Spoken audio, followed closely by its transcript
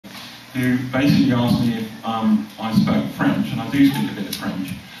who basically asked me if I spoke French, and I do speak a bit of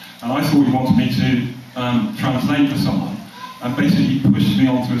French. And I thought he wanted me to translate for someone, and basically pushed me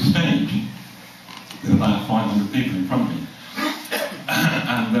onto a stage with about 500 people in front of me.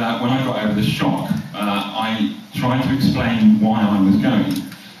 And when I got over the shock, I tried to explain why I was going,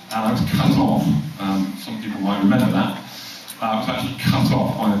 and I was cut off. Some people might remember that. I was actually cut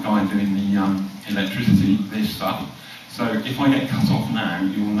off by the guy doing the electricity, this stuff. So if I get cut off now,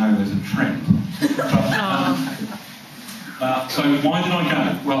 you'll know there's a trend. So why did I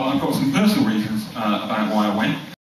go? Well, I've got some personal reasons about why I went.